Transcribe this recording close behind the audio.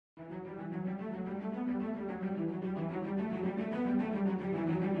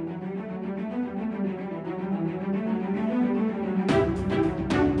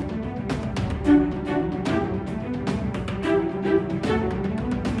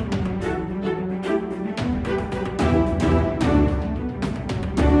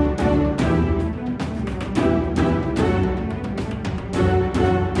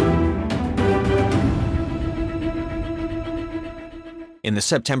In the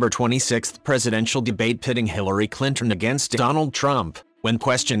September 26 presidential debate pitting Hillary Clinton against Donald Trump, when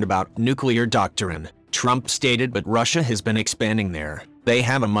questioned about nuclear doctrine, Trump stated, "But Russia has been expanding there. They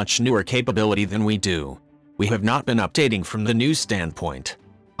have a much newer capability than we do. We have not been updating from the news standpoint.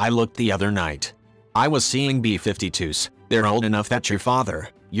 I looked the other night. I was seeing B-52s. They're old enough that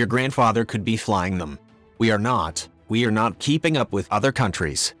your grandfather could be flying them. We are not keeping up with other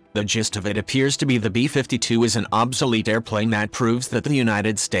countries." The gist of it appears to be the B-52 is an obsolete airplane that proves that the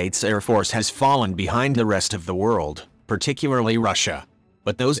United States Air Force has fallen behind the rest of the world, particularly Russia.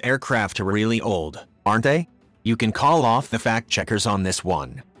 But those aircraft are really old, aren't they? You can call off the fact-checkers on this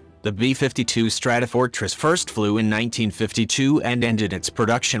one. The B-52 Stratofortress first flew in 1952 and ended its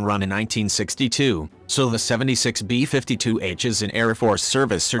production run in 1962, so the 76 B-52Hs in Air Force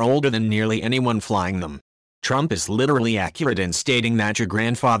service are older than nearly anyone flying them. Trump is literally accurate in stating that your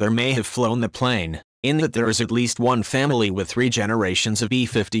grandfather may have flown the plane, in that there is at least one family with 3 generations of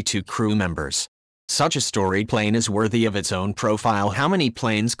B-52 crew members. Such a storied plane is worthy of its own profile. How many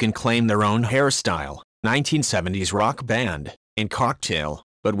planes can claim their own hairstyle, 1970s rock band, and cocktail?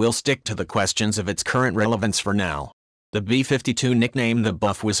 But we'll stick to the questions of its current relevance for now. The B-52, nicknamed the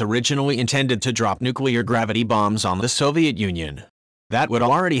Buff, was originally intended to drop nuclear gravity bombs on the Soviet Union. That would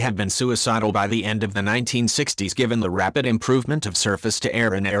already have been suicidal by the end of the 1960s given the rapid improvement of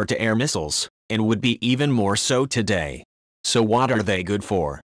surface-to-air and air-to-air missiles, and would be even more so today. So what are they good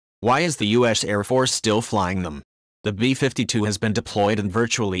for? Why is the U.S. Air Force still flying them? The B-52 has been deployed in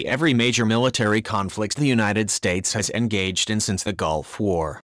virtually every major military conflict the United States has engaged in since the Gulf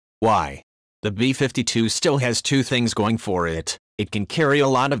War. Why? The B-52 still has 2 things going for it. It can carry a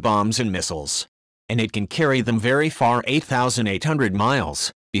lot of bombs and missiles. And it can carry them very far, 8,800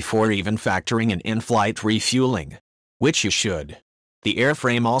 miles, before even factoring in in-flight refueling. Which you should. The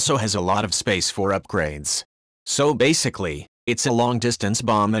airframe also has a lot of space for upgrades. So basically, it's a long-distance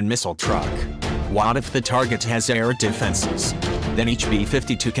bomb and missile truck. What if the target has air defenses? Then each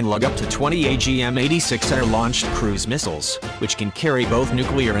B-52 can lug up to 20 AGM-86 air-launched cruise missiles, which can carry both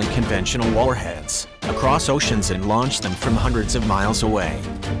nuclear and conventional warheads, across oceans and launch them from hundreds of miles away.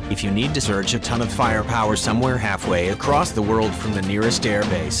 If you need to surge a ton of firepower somewhere halfway across the world from the nearest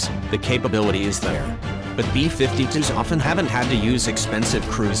airbase, the capability is there. But B-52s often haven't had to use expensive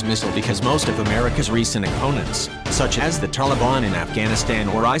cruise missile because most of America's recent opponents, such as the Taliban in Afghanistan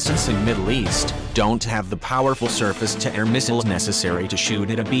or ISIS in the Middle East, don't have the powerful surface-to-air missiles necessary to shoot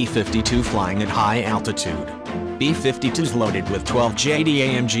at a B-52 flying at high altitude. B-52s loaded with 12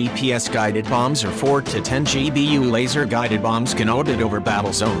 JDAM GPS-guided bombs or 4 to 10 GBU laser-guided bombs can orbit over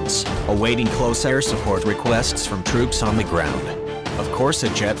battle zones, awaiting close air support requests from troops on the ground. Of course, a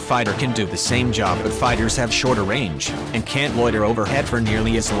jet fighter can do the same job, but fighters have shorter range and can't loiter overhead for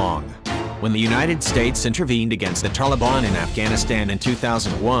nearly as long. When the United States intervened against the Taliban in Afghanistan in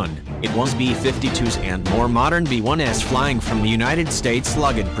 2001, it was B-52s and more modern B-1s flying from the United States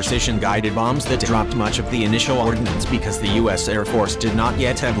slugged precision-guided bombs that dropped much of the initial ordnance because the U.S. Air Force did not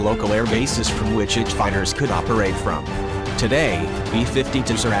yet have local air bases from which its fighters could operate from. Today,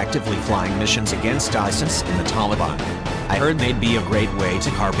 B-52s are actively flying missions against ISIS and the Taliban. I heard they'd be a great way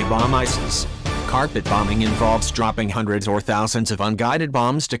to carpet bomb ISIS. Carpet bombing involves dropping hundreds or thousands of unguided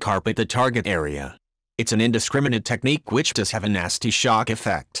bombs to carpet the target area. It's an indiscriminate technique which does have a nasty shock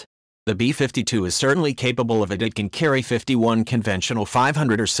effect. The B-52 is certainly capable of it. It can carry 51 conventional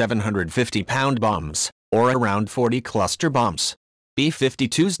 500 or 750-pound bombs, or around 40 cluster bombs.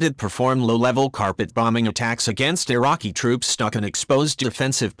 B-52s did perform low-level carpet bombing attacks against Iraqi troops stuck in exposed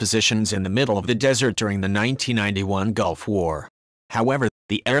defensive positions in the middle of the desert during the 1991 Gulf War. However,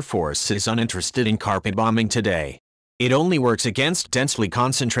 the Air Force is uninterested in carpet bombing today. It only works against densely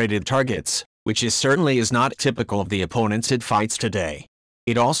concentrated targets, which certainly is not typical of the opponents it fights today.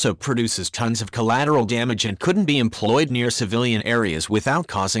 It also produces tons of collateral damage and couldn't be employed near civilian areas without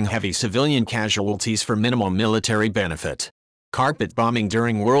causing heavy civilian casualties for minimal military benefit. Carpet bombing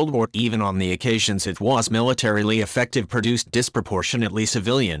during World War, even on the occasions it was militarily effective, produced disproportionately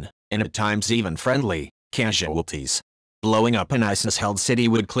civilian, and at times even friendly, casualties. Blowing up an ISIS-held city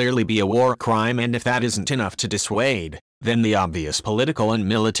would clearly be a war crime, and if that isn't enough to dissuade, then the obvious political and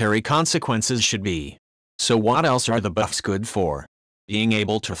military consequences should be. So what else are the Buffs good for? Being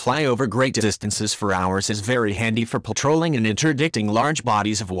able to fly over great distances for hours is very handy for patrolling and interdicting large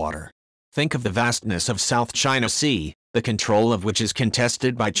bodies of water. Think of the vastness of South China Sea, the control of which is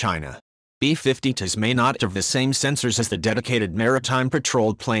contested by China. B-52s may not have the same sensors as the dedicated maritime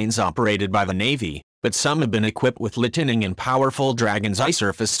patrol planes operated by the Navy, but some have been equipped with lightning and powerful Dragon's Eye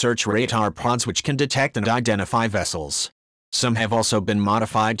surface search radar pods which can detect and identify vessels. Some have also been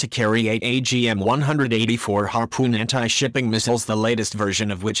modified to carry 8 AGM-184 Harpoon anti-shipping missiles, the latest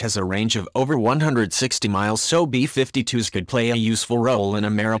version of which has a range of over 160 miles, so B-52s could play a useful role in a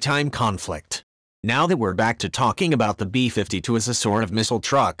maritime conflict. Now that we're back to talking about the B-52 as a sort of missile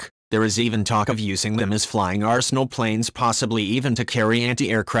truck, there is even talk of using them as flying arsenal planes, possibly even to carry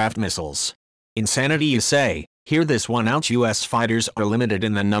anti-aircraft missiles. Insanity, you say? Hear this one out. US fighters are limited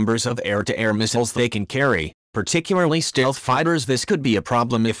in the numbers of air-to-air missiles they can carry, particularly stealth fighters. This could be a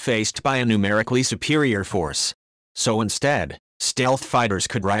problem if faced by a numerically superior force. So instead, stealth fighters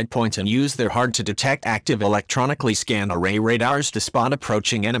could ride point and use their hard-to-detect active electronically scanned array radars to spot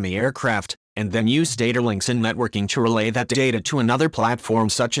approaching enemy aircraft, and then use data links and networking to relay that data to another platform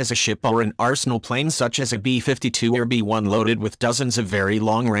such as a ship or an arsenal plane such as a B-52 or B-1 loaded with dozens of very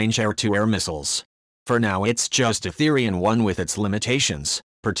long-range air-to-air missiles. For now it's just a theory and one with its limitations,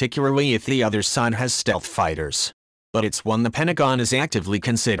 particularly if the other side has stealth fighters. But it's one the Pentagon is actively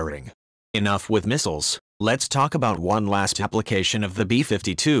considering. Enough with missiles, let's talk about one last application of the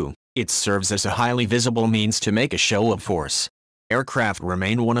B-52. It serves as a highly visible means to make a show of force. Aircraft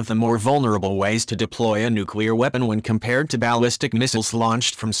remain one of the more vulnerable ways to deploy a nuclear weapon when compared to ballistic missiles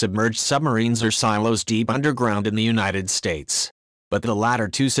launched from submerged submarines or silos deep underground in the United States. But the latter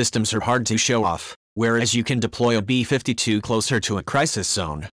two systems are hard to show off, whereas you can deploy a B-52 closer to a crisis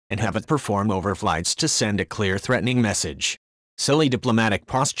zone, and have it perform overflights to send a clear threatening message. Silly diplomatic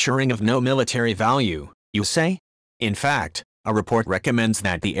posturing of no military value, you say? In fact, a report recommends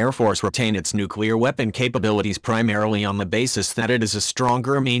that the Air Force retain its nuclear weapon capabilities primarily on the basis that it is a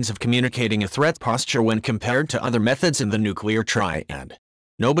stronger means of communicating a threat posture when compared to other methods in the nuclear triad.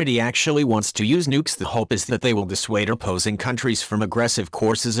 Nobody actually wants to use nukes. The hope is that they will dissuade opposing countries from aggressive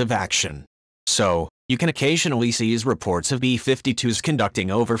courses of action. So, you can occasionally see reports of B-52s conducting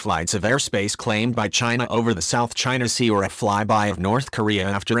overflights of airspace claimed by China over the South China Sea, or a flyby of North Korea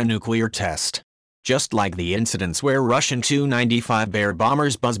after a nuclear test. Just like the incidents where Russian Tu-95 Bear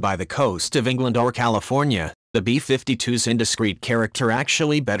bombers buzz by the coast of England or California, the B-52's indiscreet character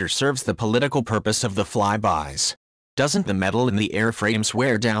actually better serves the political purpose of the flybys. Doesn't the metal in the airframes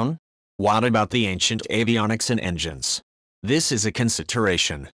wear down? What about the ancient avionics and engines? This is a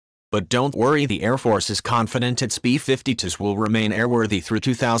consideration. But don't worry, the Air Force is confident its B-52s will remain airworthy through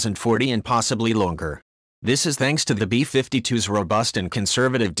 2040 and possibly longer. This is thanks to the B-52's robust and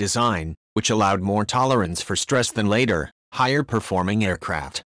conservative design, which allowed more tolerance for stress than later, higher-performing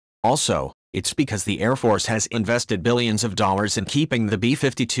aircraft. Also, it's because the Air Force has invested billions of dollars in keeping the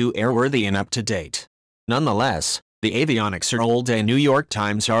B-52 airworthy and up-to-date. Nonetheless, the avionics are old. A New York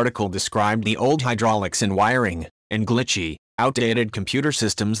Times article described the old hydraulics and wiring, and glitchy, outdated computer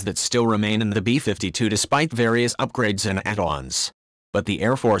systems that still remain in the B-52 despite various upgrades and add-ons. But the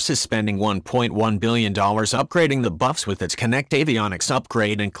Air Force is spending $1.1 billion upgrading the buffs with its Connect avionics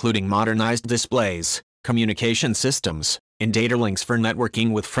upgrade, including modernized displays, communication systems, and data links for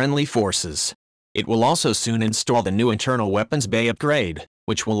networking with friendly forces. It will also soon install the new internal weapons bay upgrade,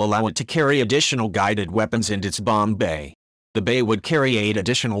 which will allow it to carry additional guided weapons in its bomb bay. The bay would carry 8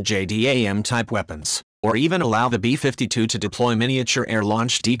 additional JDAM-type weapons, or even allow the B-52 to deploy miniature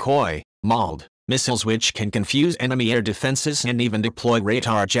air-launched decoy, MALD, missiles which can confuse enemy air defenses and even deploy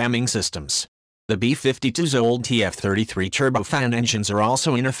radar jamming systems. The B-52's old TF-33 turbofan engines are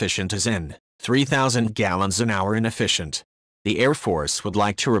also inefficient, as in 3,000 gallons an hour inefficient. The Air Force would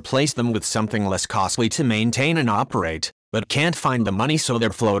like to replace them with something less costly to maintain and operate, but can't find the money, so they're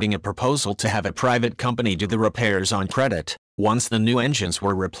floating a proposal to have a private company do the repairs on credit. Once the new engines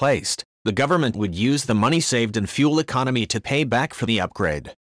were replaced, the government would use the money saved in fuel economy to pay back for the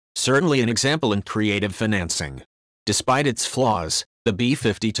upgrade. Certainly an example in creative financing. Despite its flaws, the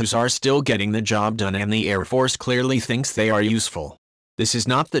B-52s are still getting the job done, and the Air Force clearly thinks they are useful. This is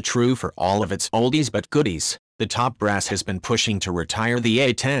not the true for all of its oldies but goodies. The top brass has been pushing to retire the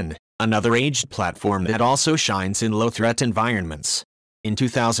A-10, another aged platform that also shines in low-threat environments. In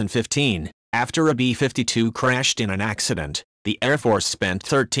 2015, after a B-52 crashed in an accident, the Air Force spent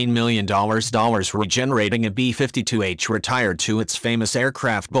 $13 million regenerating a B-52H retired to its famous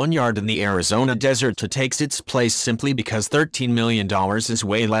aircraft boneyard in the Arizona desert to take its place simply because $13 million is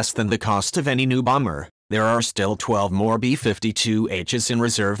way less than the cost of any new bomber. There are still 12 more B-52Hs in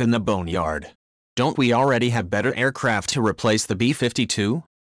reserve in the boneyard. Don't we already have better aircraft to replace the B-52?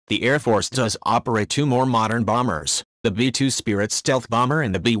 The Air Force does operate 2 more modern bombers, the B-2 Spirit stealth bomber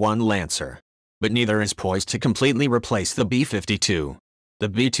and the B-1 Lancer. But neither is poised to completely replace the B-52. The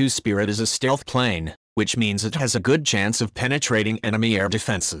B-2 Spirit is a stealth plane, which means it has a good chance of penetrating enemy air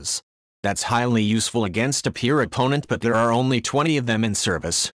defenses. That's highly useful against a peer opponent, but there are only 20 of them in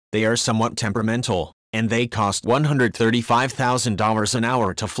service. They are somewhat temperamental, and they cost $135,000 an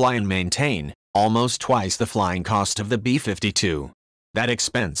hour to fly and maintain, almost twice the flying cost of the B-52. That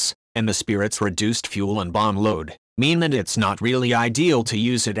expense, and the Spirit's reduced fuel and bomb load, mean that it's not really ideal to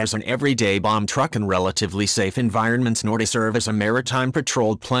use it as an everyday bomb truck in relatively safe environments nor to serve as a maritime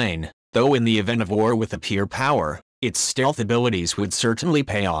patrolled plane, though in the event of war with a peer power, its stealth abilities would certainly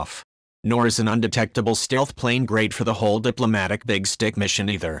pay off. Nor is an undetectable stealth plane great for the whole diplomatic big stick mission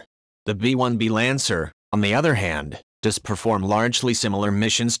either. The B-1B Lancer, on the other hand, does perform largely similar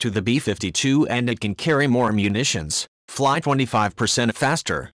missions to the B-52, and it can carry more munitions, fly 25%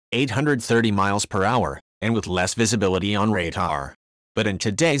 faster, 830 miles per hour, and with less visibility on radar. But in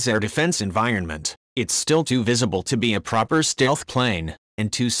today's air defense environment, it's still too visible to be a proper stealth plane,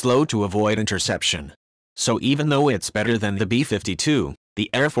 and too slow to avoid interception. So even though it's better than the B-52, the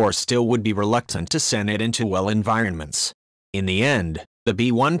Air Force still would be reluctant to send it into well environments. In the end, the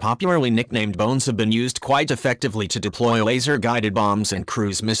B-1, popularly nicknamed Bones, have been used quite effectively to deploy laser-guided bombs and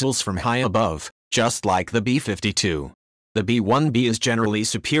cruise missiles from high above, just like the B-52. The B-1B is generally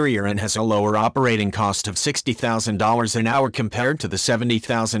superior and has a lower operating cost of $60,000 an hour compared to the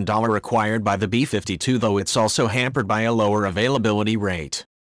 $70,000 required by the B-52, though it's also hampered by a lower availability rate.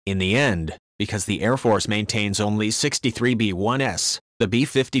 In the end, because the Air Force maintains only 63 B-1s, the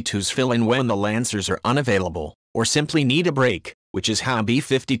B-52s fill in when the Lancers are unavailable, or simply need a break, which is how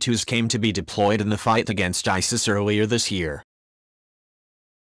B-52s came to be deployed in the fight against ISIS earlier this year.